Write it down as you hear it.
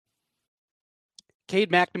Cade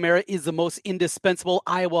McNamara is the most indispensable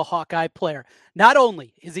Iowa Hawkeye player. Not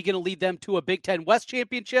only is he going to lead them to a Big Ten West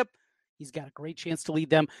championship, he's got a great chance to lead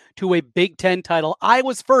them to a Big Ten title.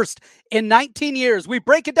 Iowa's first in 19 years. We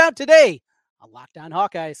break it down today on Locked On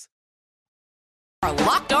Hawkeyes. Our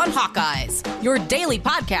Locked On Hawkeyes, your daily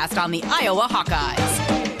podcast on the Iowa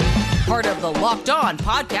Hawkeyes. Part of the Locked On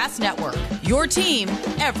Podcast Network, your team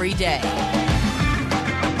every day.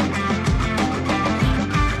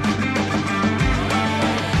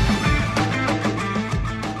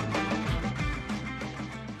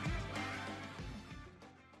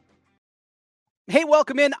 Hey,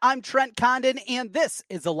 welcome in. I'm Trent Condon, and this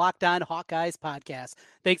is the Locked On Hawkeyes podcast.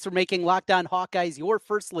 Thanks for making Locked On Hawkeyes your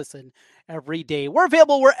first listen every day. We're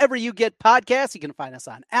available wherever you get podcasts. You can find us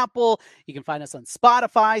on Apple. You can find us on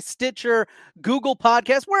Spotify, Stitcher, Google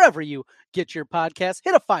Podcasts, wherever you get your podcasts.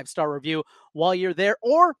 Hit a 5-star review while you're there,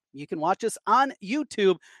 or you can watch us on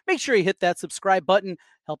YouTube. Make sure you hit that subscribe button.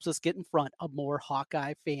 Helps us get in front of more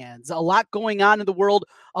Hawkeye fans. A lot going on in the world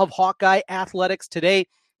of Hawkeye athletics today.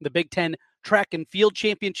 The Big Ten track and field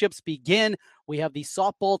championships begin. We have the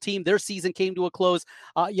softball team. Their season came to a close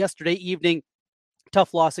yesterday evening.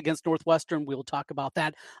 Tough loss against Northwestern. We'll talk about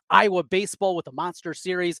that. Iowa baseball with a monster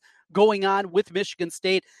series going on with Michigan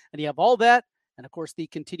State. And you have all that. And, of course, the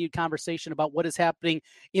continued conversation about what is happening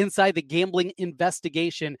inside the gambling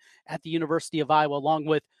investigation at the University of Iowa, along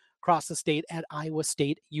with across the state at Iowa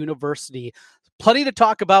State University. Plenty to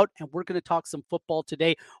talk about, and we're going to talk some football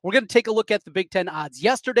today. We're going to take a look at the Big Ten odds.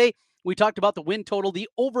 Yesterday, we talked about the win total, the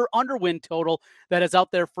over-under win total that is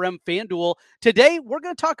out there from FanDuel. Today, we're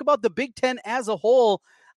going to talk about the Big Ten as a whole.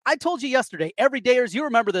 I told you yesterday, everydayers, you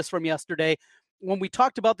remember this from yesterday, when we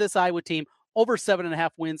talked about this Iowa team, over 7.5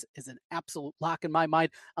 wins is an absolute lock in my mind.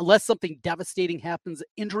 Unless something devastating happens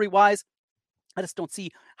injury-wise, I just don't see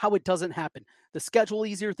how it doesn't happen. The schedule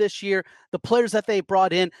easier this year, the players that they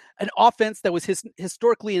brought in, an offense that was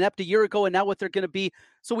historically inept a year ago, and now what they're going to be.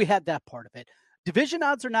 So we had that part of it. Division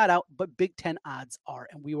odds are not out, but Big Ten odds are,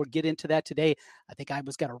 and we will get into that today. I think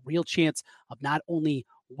Iowa's got a real chance of not only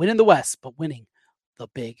winning the West, but winning the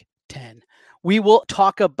Big Ten. We will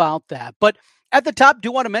talk about that. But at the top,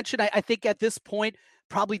 do want to mention, I think at this point,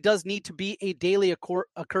 probably does need to be a daily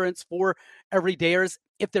occurrence for everydayers.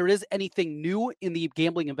 If there is anything new in the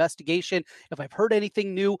gambling investigation, if I've heard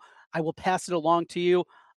anything new, I will pass it along to you.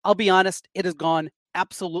 I'll be honest, it has gone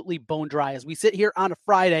absolutely bone dry. As we sit here on a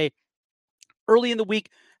Friday, early in the week,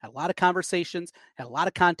 had a lot of conversations, had a lot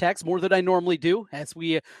of contacts, more than I normally do. As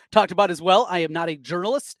we talked about as well, I am not a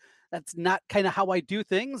journalist. That's not kind of how I do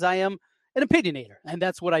things. I am an opinionator, and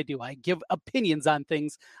that's what I do. I give opinions on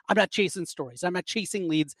things. I'm not chasing stories. I'm not chasing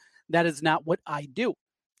leads. That is not what I do.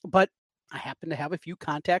 But I happen to have a few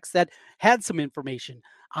contacts that had some information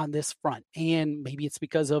on this front, and maybe it's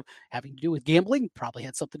because of having to do with gambling, probably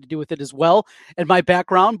had something to do with it as well, and my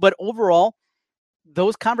background. But overall,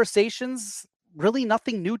 those conversations, really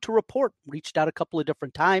nothing new to report. Reached out a couple of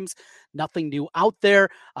different times, nothing new out there.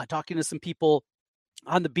 Talking to some people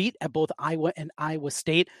on the beat at both Iowa and Iowa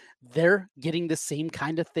State, they're getting the same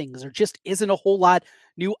kind of things. There just isn't a whole lot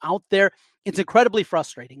new out there. It's incredibly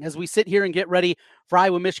frustrating as we sit here and get ready for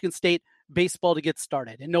Iowa, Michigan State baseball to get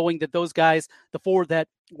started. And knowing that those guys, the four that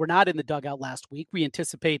were not in the dugout last week, we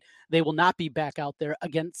anticipate they will not be back out there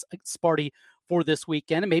against Sparty for this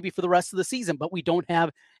weekend and maybe for the rest of the season, but we don't have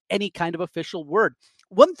any kind of official word.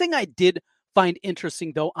 One thing I did find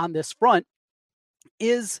interesting, though, on this front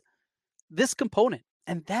is this component.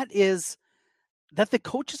 And that is that the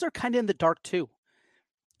coaches are kind of in the dark too.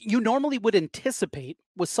 You normally would anticipate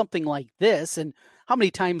with something like this, and how many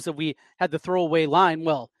times have we had the throwaway line?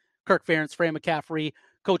 Well, Kirk Ferentz, Fran McCaffrey,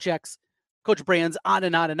 Coach X, Coach Brands, on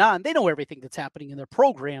and on and on. They know everything that's happening in their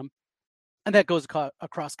program, and that goes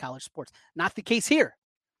across college sports. Not the case here.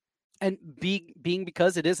 And being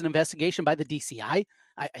because it is an investigation by the DCI,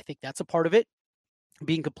 I think that's a part of it.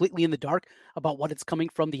 Being completely in the dark about what it's coming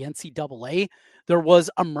from the NCAA. There was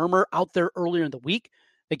a murmur out there earlier in the week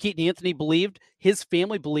that Keaton Anthony believed, his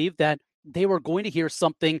family believed that they were going to hear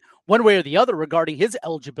something one way or the other regarding his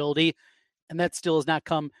eligibility, and that still has not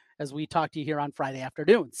come as we talk to you here on Friday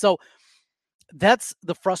afternoon. So that's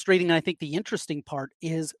the frustrating and I think the interesting part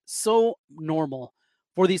is so normal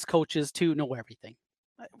for these coaches to know everything.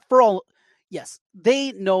 Yes,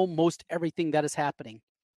 they know most everything that is happening.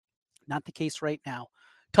 Not the case right now.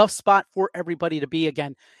 Tough spot for everybody to be.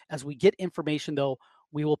 Again, as we get information, though,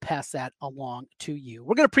 we will pass that along to you.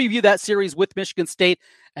 We're going to preview that series with Michigan State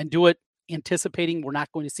and do it anticipating we're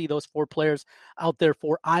not going to see those four players out there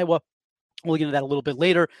for Iowa. We'll get into that a little bit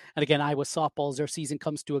later. And again, Iowa softball, as their season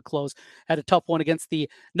comes to a close, had a tough one against the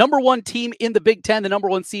number one team in the Big Ten, the number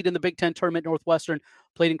one seed in the Big Ten tournament, Northwestern.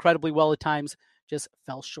 Played incredibly well at times, just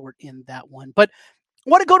fell short in that one. But I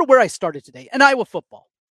want to go to where I started today, and Iowa football.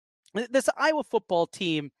 This Iowa football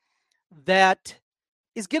team that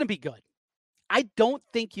is going to be good. I don't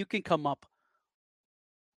think you can come up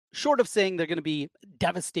short of saying they're going to be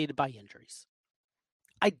devastated by injuries.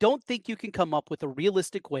 I don't think you can come up with a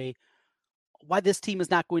realistic way why this team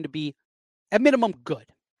is not going to be, at minimum, good.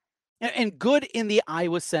 And good in the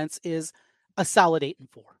Iowa sense is a solid 8-4.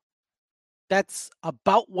 That's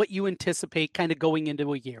about what you anticipate kind of going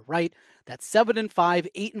into a year, right? That's 7-5,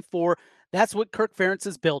 8-4. That's what Kirk Ferentz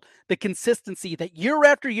has built. The consistency that year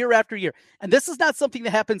after year after year. And this is not something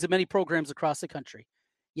that happens in many programs across the country.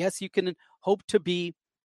 Yes, you can hope to be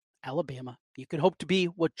Alabama. You can hope to be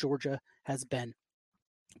what Georgia has been.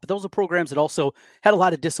 But those are programs that also had a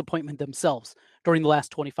lot of disappointment themselves during the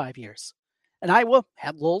last 25 years. And Iowa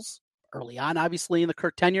had lulls early on, obviously, in the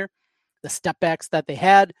Kirk tenure. The step backs that they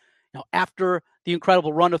had, after the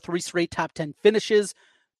incredible run of 3 straight top 10 finishes,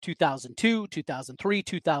 2002, 2003,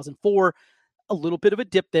 2004, a little bit of a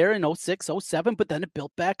dip there in 06, 07, but then it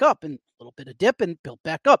built back up, and a little bit of dip and built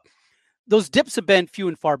back up. Those dips have been few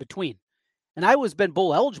and far between. And Iowa's been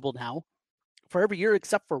bowl eligible now for every year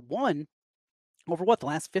except for one over the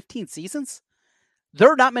last 15 seasons?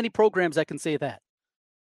 There are not many programs that can say that.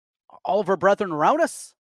 All of our brethren around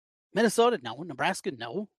us, Minnesota, no. Nebraska,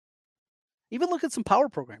 no. Even look at some power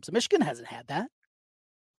programs. Michigan hasn't had that.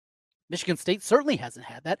 Michigan State certainly hasn't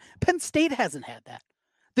had that. Penn State hasn't had that.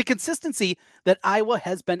 The consistency that Iowa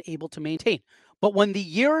has been able to maintain. But when the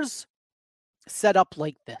years set up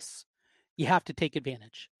like this, you have to take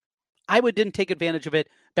advantage. Iowa didn't take advantage of it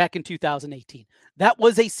back in 2018. That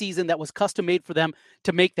was a season that was custom made for them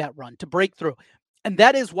to make that run, to break through. And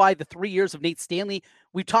that is why the 3 years of Nate Stanley,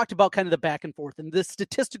 we talked about kind of the back and forth and the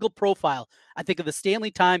statistical profile. I think of the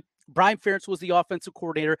Stanley time, Brian Ferentz was the offensive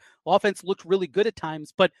coordinator. Offense looked really good at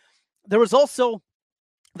times, but there was also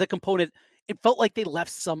the component, it felt like they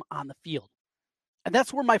left some on the field. And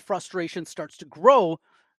that's where my frustration starts to grow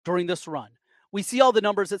during this run. We see all the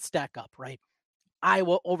numbers that stack up, right?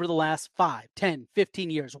 Iowa over the last 5, 10,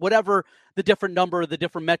 15 years, whatever the different number, the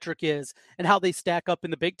different metric is, and how they stack up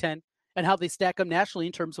in the Big Ten and how they stack up nationally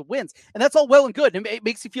in terms of wins. And that's all well and good. And it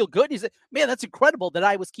makes you feel good. And you say, man, that's incredible that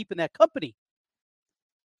I was keeping that company.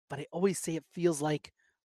 But I always say it feels like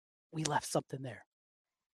we left something there.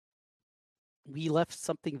 We left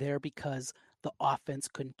something there because the offense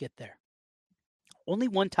couldn't get there. Only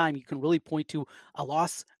one time you can really point to a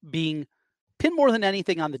loss being pinned more than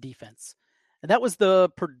anything on the defense. And that was the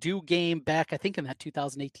Purdue game back, I think, in that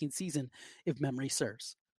 2018 season, if memory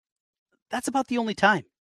serves. That's about the only time.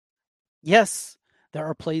 Yes, there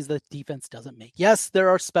are plays that defense doesn't make. Yes, there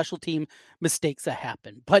are special team mistakes that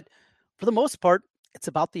happen. But for the most part, it's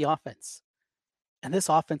about the offense. And this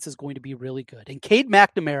offense is going to be really good. And Cade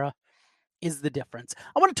McNamara is the difference.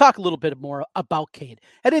 I want to talk a little bit more about Cade.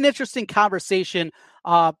 I had an interesting conversation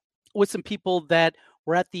with some people that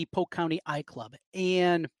were at the Polk County I Club.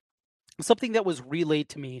 And something that was relayed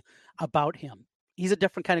to me about him. He's a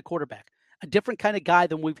different kind of quarterback, a different kind of guy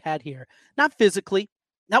than we've had here. Not physically,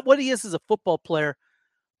 not what he is as a football player,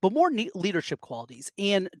 but more leadership qualities,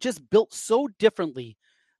 and just built so differently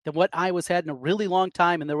than what Iowa's had in a really long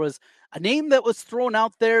time. And there was a name that was thrown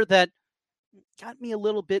out there that got me a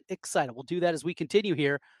little bit excited. We'll do that as we continue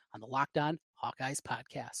here on the Locked On Hawkeyes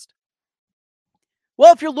podcast.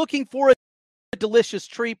 Well, if you're looking for a delicious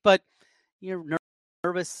treat, but you're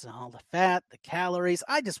nervous, all the fat, the calories,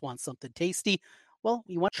 I just want something tasty. Well,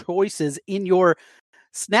 you want choices in your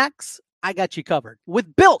snacks? I got you covered.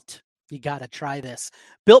 With Built, you got to try this.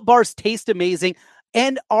 Built bars taste amazing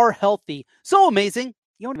and are healthy. So amazing,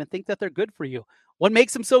 you don't even think that they're good for you. What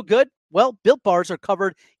makes them so good? Well, Built bars are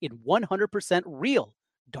covered in 100% real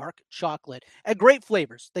dark chocolate and great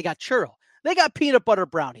flavors. They got churro. They got peanut butter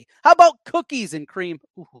brownie. How about cookies and cream?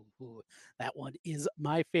 Ooh, that one is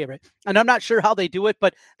my favorite. And I'm not sure how they do it,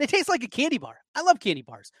 but they taste like a candy bar. I love candy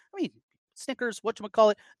bars. I mean, Snickers,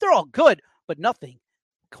 whatchamacallit, they're all good, but nothing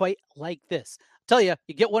quite like this. I'll tell you,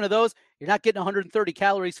 you get one of those, you're not getting 130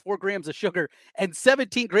 calories, 4 grams of sugar, and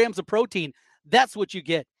 17 grams of protein. That's what you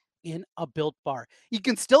get in a Built bar. You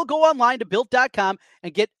can still go online to Built.com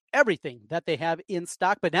and get everything that they have in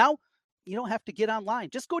stock, but now you don't have to get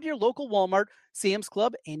online. Just go to your local Walmart, Sam's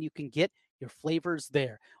Club, and you can get your flavors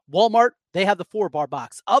there. Walmart, they have the 4-bar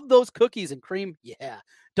box of those cookies and cream. Yeah,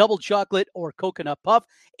 double chocolate or coconut puff.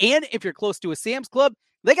 And if you're close to a Sam's Club,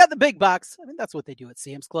 they got the big box. I think that's what they do at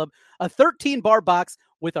Sam's Club. A 13-bar box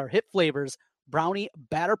with our hit flavors, brownie,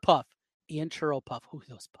 batter puff, and churro puff. Ooh,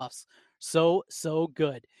 those puffs. So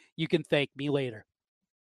good. You can thank me later.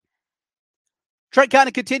 Trent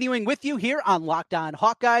Condon continuing with you here on Locked On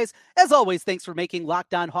Hawkeyes. As always, thanks for making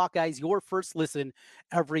Locked On Hawkeyes your first listen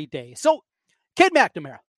every day. So, Cade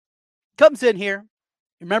McNamara comes in here.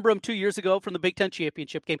 Remember him 2 years ago from the Big Ten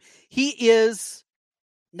championship game. He is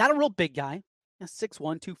not a real big guy,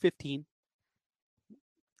 6'1", 215.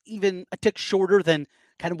 Even a tick shorter than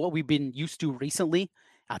kind of what we've been used to recently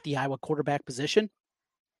at the Iowa quarterback position.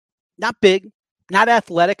 Not big, not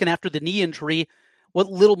athletic, and after the knee injury, what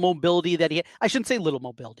little mobility that he had. I shouldn't say little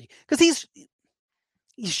mobility, because he's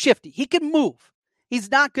shifty. He can move. He's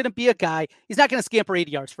not going to be a guy. He's not going to scamper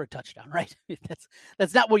 80 yards for a touchdown, right?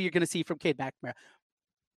 That's not what you're going to see from Cade McNamara.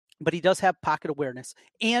 But he does have pocket awareness.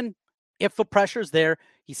 And if the pressure's there,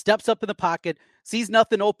 he steps up in the pocket, sees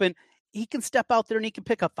nothing open, he can step out there and he can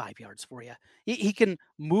pick up 5 yards for you. He can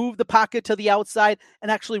move the pocket to the outside and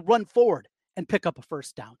actually run forward and pick up a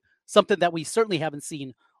first down. Something that we certainly haven't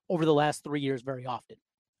seen over the last 3 years very often.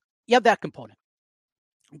 You have that component.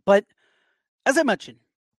 But as I mentioned,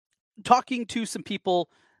 talking to some people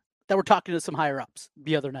that were talking to some higher ups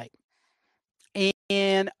the other night,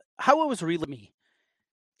 and how it was really me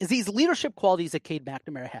is these leadership qualities that Cade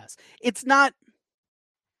McNamara has. It's not,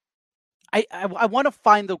 I want to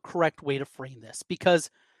find the correct way to frame this, because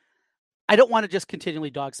I don't want to just continually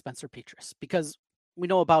dog Spencer Petras, because we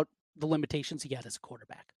know about the limitations he had as a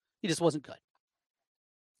quarterback. He just wasn't good.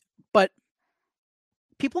 But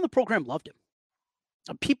people in the program loved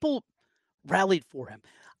him. People rallied for him.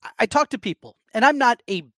 I talk to people, and I'm not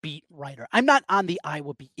a beat writer. I'm not on the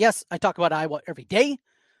Iowa beat. Yes, I talk about Iowa every day,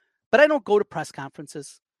 but I don't go to press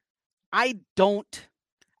conferences. I don't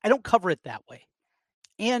cover it that way.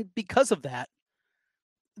 And because of that,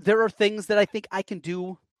 there are things that I think I can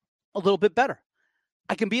do a little bit better.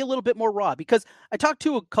 I can be a little bit more raw, because I talked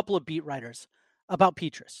to a couple of beat writers about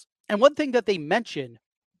Petras. And one thing that they mentioned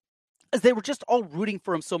is they were just all rooting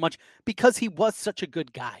for him so much because he was such a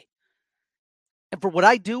good guy. And for what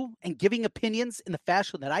I do and giving opinions in the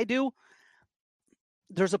fashion that I do,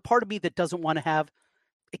 there's a part of me that doesn't want to have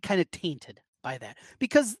it kind of tainted by that,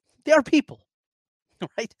 because they are people,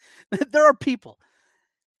 right? There are people.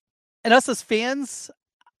 And us as fans,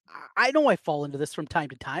 I know I fall into this from time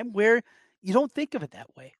to time where you don't think of it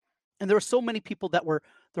that way. And there are so many people that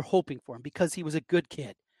they're hoping for him because he was a good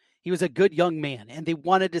kid. He was a good young man, and they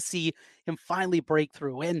wanted to see him finally break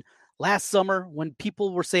through. And last summer, when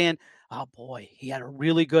people were saying, oh boy, he had a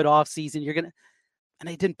really good offseason, and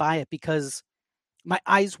I didn't buy it, because my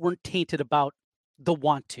eyes weren't tainted about the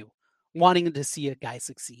wanting to see a guy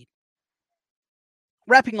succeed.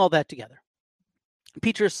 Wrapping all that together,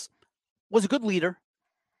 Petras was a good leader,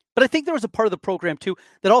 but I think there was a part of the program too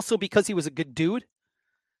that also, because he was a good dude,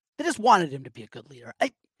 they just wanted him to be a good leader.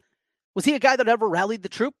 Was he a guy that ever rallied the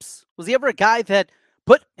troops? Was he ever a guy that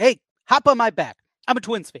hey, hop on my back? I'm a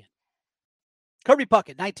Twins fan. Kirby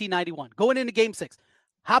Puckett, 1991, going into Game 6.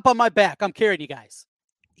 Hop on my back. I'm carrying you guys.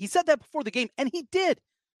 He said that before the game, and he did.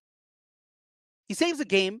 He saves a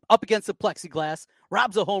game up against the plexiglass,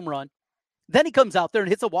 robs a home run. Then he comes out there and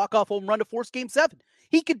hits a walk-off home run to force Game 7.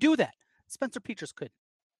 He could do that. Spencer Petras couldn't.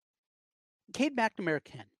 Cade McNamara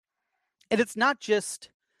can. And it's not just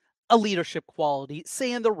a leadership quality,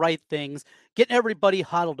 saying the right things, getting everybody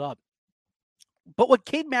huddled up. But what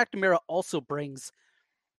Cade McNamara also brings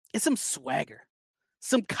is some swagger,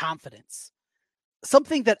 some confidence,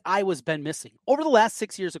 something that Iowa's been missing over the last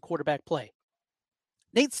 6 years of quarterback play.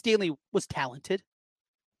 Nate Stanley was talented,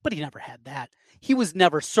 but he never had that. He was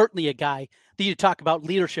never certainly a guy that you talk about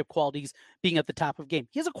leadership qualities being at the top of the game.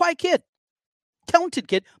 He's a quiet kid, talented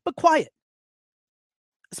kid, but quiet.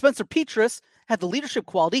 Spencer Petras had the leadership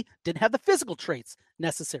quality, didn't have the physical traits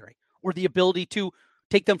necessary or the ability to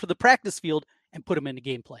take them from the practice field and put them into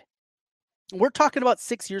gameplay. We're talking about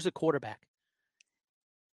 6 years of quarterback.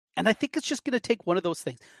 And I think it's just going to take one of those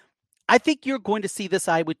things. I think you're going to see this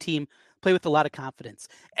Iowa team play with a lot of confidence.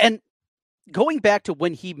 And going back to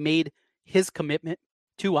when he made his commitment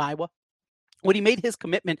to Iowa, when he made his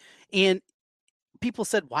commitment and people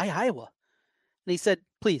said, why Iowa? And he said,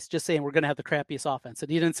 please, just saying we're going to have the crappiest offense.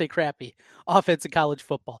 And he didn't say crappy offense in college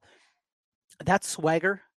football. That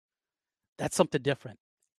swagger, that's something different.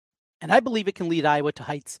 And I believe it can lead Iowa to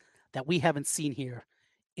heights that we haven't seen here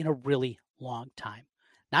in a really long time.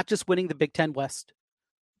 Not just winning the Big Ten West.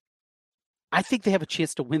 I think they have a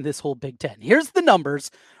chance to win this whole Big Ten. Here's the numbers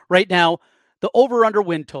right now. The over-under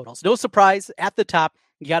win totals. No surprise, at the top,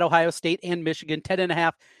 you got Ohio State and Michigan.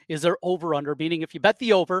 10.5 is their over-under, meaning if you bet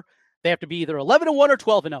the over, they have to be either 11-1 or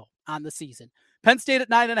 12-0 on the season. Penn State at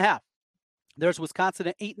 9.5. There's Wisconsin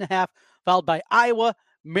at 8.5, followed by Iowa,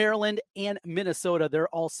 Maryland, and Minnesota. They're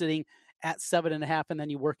all sitting at 7.5, and then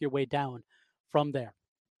you work your way down from there.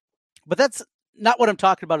 But that's not what I'm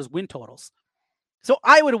talking about is win totals. So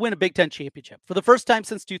Iowa to win a Big Ten championship for the first time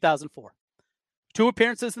since 2004. 2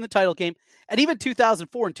 appearances in the title game. And even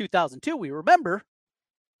 2004 and 2002, we remember,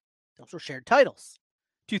 those were shared titles.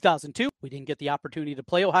 2002, we didn't get the opportunity to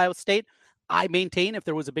play Ohio State. I maintain if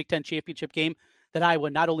there was a Big Ten championship game that Iowa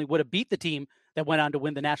not only would have beat the team that went on to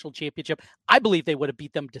win the national championship, I believe they would have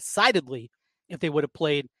beat them decidedly if they would have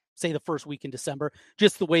played, say, the first week in December,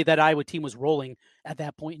 just the way that Iowa team was rolling at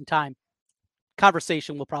that point in time.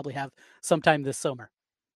 Conversation we'll probably have sometime this summer.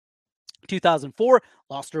 2004,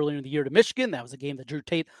 lost earlier in the year to Michigan. That was a game that Drew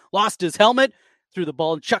Tate lost his helmet, threw the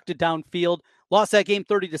ball and chucked it downfield. Lost that game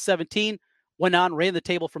 30-17, went on, ran the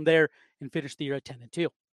table from there, and finished the year at 10-2.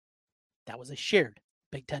 That was a shared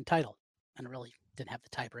Big Ten title, and really didn't have the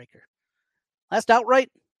tiebreaker. Last outright,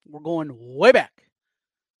 we're going way back.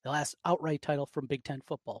 The last outright title from Big Ten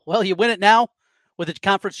football. Well, you win it now with a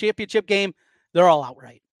conference championship game, they're all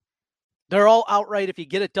outright. They're all outright if you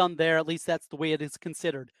get it done there. At least that's the way it is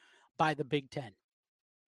considered by the Big Ten.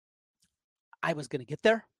 I was going to get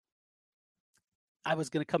there. I was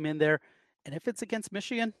going to come in there. And if it's against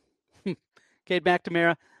Michigan, Cade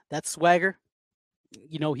McNamara, that swagger,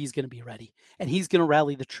 you know he's going to be ready. And he's going to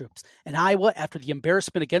rally the troops. And Iowa, after the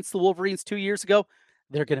embarrassment against the Wolverines 2 years ago,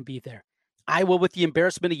 they're going to be there. Iowa with the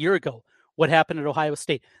embarrassment a year ago, what happened at Ohio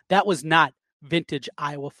State. That was not vintage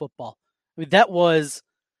Iowa football. I mean, that was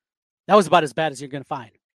about as bad as you're going to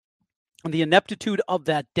find. And the ineptitude of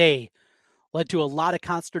that day led to a lot of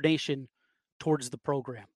consternation towards the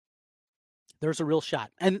program. There's a real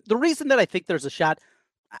shot. And the reason that I think there's a shot,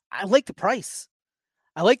 I like the price.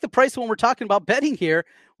 I like the price when we're talking about betting here.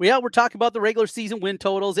 We're talking about the regular season win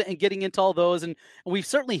totals and getting into all those, and we've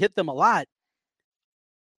certainly hit them a lot.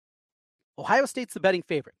 Ohio State's the betting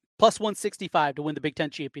favorite, plus 165 to win the Big Ten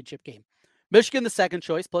championship game. Michigan, the second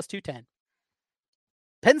choice, plus 210.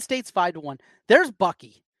 Penn State's 5-1. There's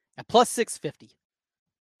Bucky at plus 650.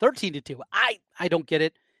 13-2. I don't get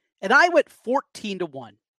it. And I went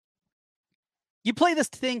 14-1. You play this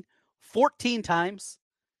thing 14 times,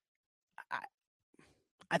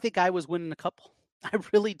 I think I was winning a couple. I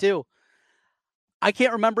really do. I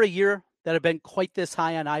can't remember a year that I've been quite this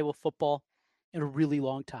high on Iowa football in a really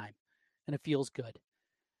long time. And it feels good.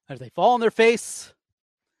 If they fall on their face,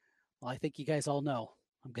 well, I think you guys all know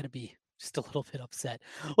I'm going to be just a little bit upset.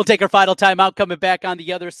 We'll take our final timeout coming back on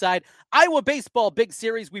the other side. Iowa baseball, big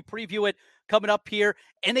series. We preview it coming up here.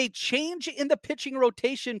 And a change in the pitching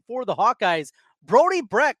rotation for the Hawkeyes. Brody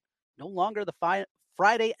Breck, no longer the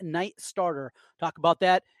Friday night starter. Talk about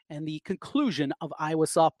that and the conclusion of Iowa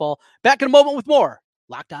softball. Back in a moment with more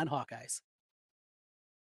Locked On Hawkeyes.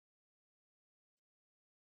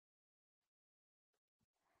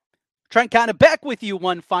 Trent Condon back with you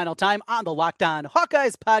one final time on the Locked On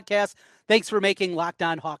Hawkeyes podcast. Thanks for making Locked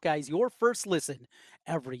On Hawkeyes your first listen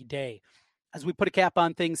every day. As we put a cap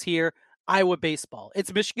on things here, Iowa baseball.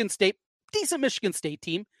 It's Michigan State, decent Michigan State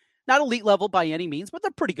team. Not elite level by any means, but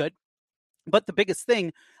they're pretty good. But the biggest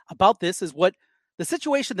thing about this is what the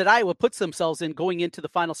situation that Iowa puts themselves in going into the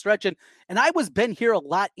final stretch. And Iowa's been here a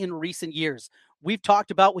lot in recent years. We've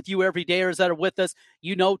talked about with you everydayers that are with us,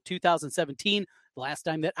 2017, the last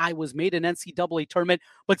time that I was made an NCAA tournament,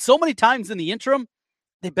 but so many times in the interim,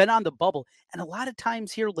 they've been on the bubble. And a lot of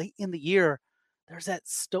times here late in the year, there's that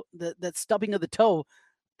stubbing of the toe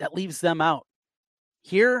that leaves them out.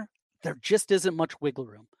 Here, there just isn't much wiggle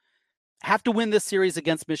room. Have to win this series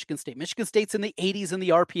against Michigan State. Michigan State's in the 80s in the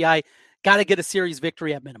RPI. Got to get a series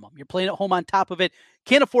victory at minimum. You're playing at home on top of it.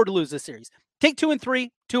 Can't afford to lose this series. Take 2 and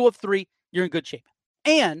 3, 2 of 3. You're in good shape.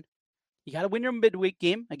 And you got to win your midweek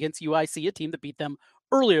game against UIC, a team that beat them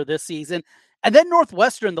earlier this season. And then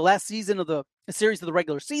Northwestern, the last season of the series of the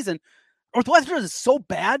regular season. Northwestern is so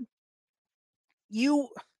bad, you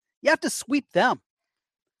have to sweep them.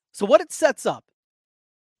 So what it sets up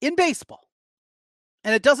in baseball,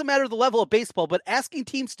 and it doesn't matter the level of baseball, but asking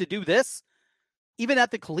teams to do this, even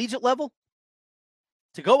at the collegiate level,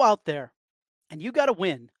 to go out there and you got to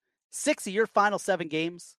win 6 of your final 7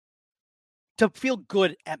 games to feel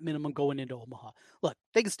good at minimum going into Omaha. Look,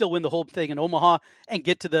 they can still win the whole thing in Omaha and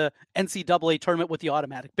get to the NCAA tournament with the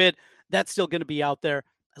automatic bid. That's still going to be out there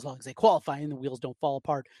as long as they qualify and the wheels don't fall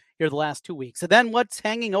apart here the last 2 weeks. And then what's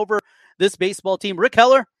hanging over this baseball team? Rick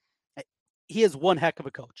Heller, he is one heck of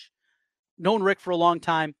a coach. Known Rick for a long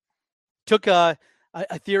time. Took a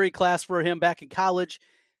theory class for him back in college,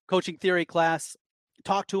 coaching theory class.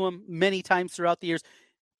 Talked to him many times throughout the years.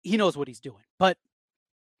 He knows what he's doing, but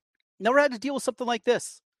never had to deal with something like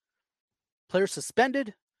this. Players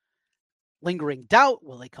suspended, lingering doubt.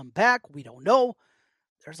 Will they come back? We don't know.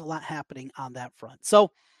 There's a lot happening on that front.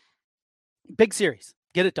 So, big series.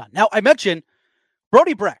 Get it done. Now, I mentioned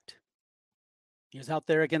Brody Brecht. He was out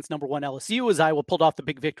there against number one LSU as Iowa pulled off the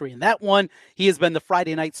big victory in that one. He has been the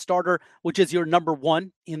Friday night starter, which is your number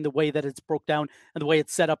one in the way that it's broke down and the way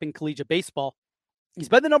it's set up in collegiate baseball. He's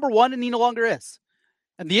been the number one, and he no longer is.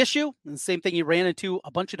 And the issue, and the same thing he ran into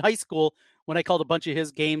a bunch in high school when I called a bunch of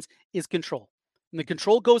his games, is control. And the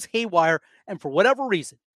control goes haywire, and for whatever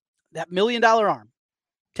reason, that $1 million arm,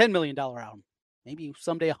 $10 million arm, maybe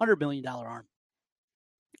someday $100 million arm,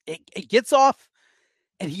 it gets off,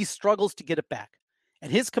 and he struggles to get it back.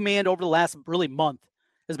 And his command over the last really month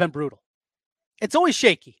has been brutal. It's always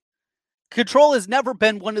shaky. Control has never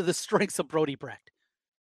been one of the strengths of Brody Brecht.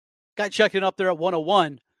 Guy checking up there at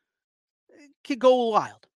 101 could go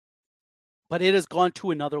wild. But it has gone to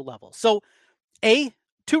another level. So,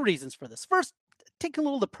 two reasons for this. First, take a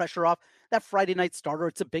little of the pressure off that Friday night starter.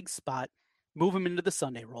 It's a big spot. Move him into the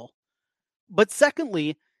Sunday role. But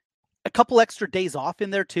secondly, a couple extra days off in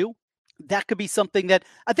there too. That could be something that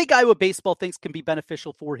I think Iowa baseball thinks can be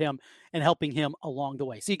beneficial for him and helping him along the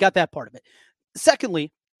way. So you got that part of it.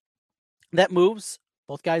 Secondly, that moves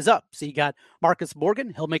both guys up. So you got Marcus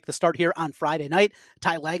Morgan. He'll make the start here on Friday night.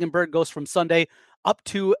 Ty Lagenberg goes from Sunday up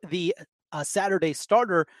to the Saturday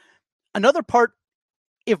starter. Another part,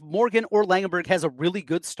 if Morgan or Langenberg has a really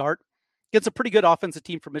good start, gets a pretty good offensive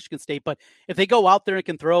team from Michigan State, but if they go out there and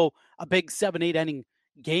can throw a big 7-8 inning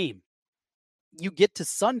game, you get to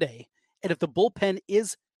Sunday, and if the bullpen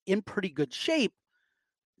is in pretty good shape,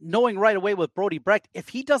 knowing right away with Brody Brecht, if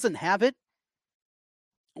he doesn't have it,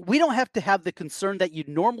 we don't have to have the concern that you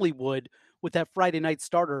normally would with that Friday night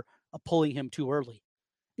starter of pulling him too early.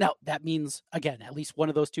 Now, that means, again, at least one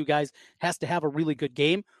of those two guys has to have a really good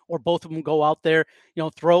game, or both of them go out there,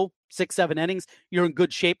 throw 6-7 innings. You're in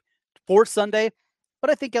good shape for Sunday, but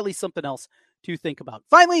I think at least something else to think about.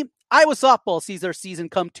 Finally, Iowa softball sees their season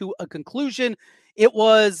come to a conclusion. It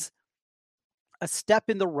was a step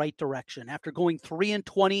in the right direction. After going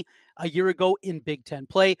 3-20 a year ago in Big Ten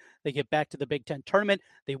play, they get back to the Big Ten tournament.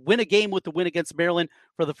 They win a game with the win against Maryland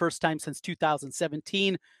for the first time since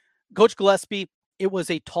 2017. Coach Gillespie, it was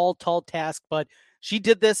a tall task, but she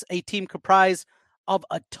did this, a team comprised of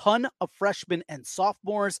a ton of freshmen and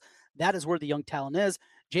sophomores. That is where the young talent is.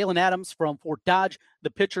 Jalen Adams from Fort Dodge, the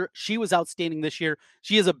pitcher, she was outstanding this year.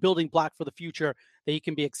 She is a building block for the future that you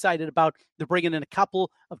can be excited about. They're bringing in a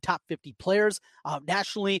couple of top 50 players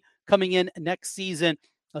nationally coming in next season.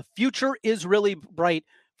 The future is really bright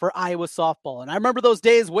for Iowa softball. And I remember those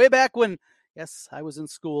days way back when, yes, I was in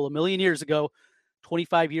school a million years ago,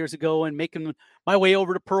 25 years ago, and making my way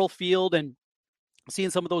over to Pearl Field and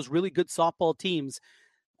seeing some of those really good softball teams.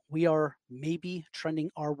 We are maybe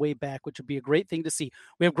trending our way back, which would be a great thing to see.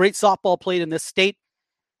 We have great softball played in this state.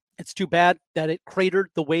 It's too bad that it cratered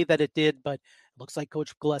the way that it did, but it looks like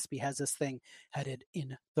Coach Gillespie has this thing headed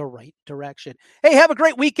in the right direction. Hey, have a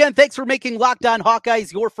great weekend. Thanks for making Locked On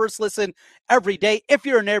Hawkeyes your first listen every day. If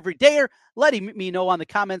you're an everydayer, letting me know on the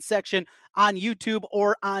comments section on YouTube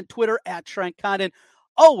or on Twitter at Trent Condon.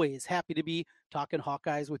 Always happy to be talking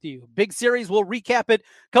Hawkeyes with you. Big series, we'll recap it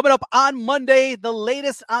coming up on Monday. The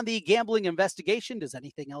latest on the gambling investigation. Does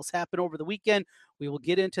anything else happen over the weekend? We will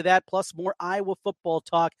get into that, plus more Iowa football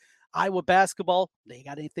talk. Iowa basketball, they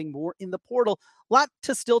got anything more in the portal? A lot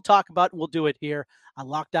to still talk about, and we'll do it here on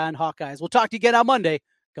Locked On Hawkeyes. We'll talk to you again on Monday.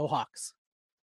 Go Hawks.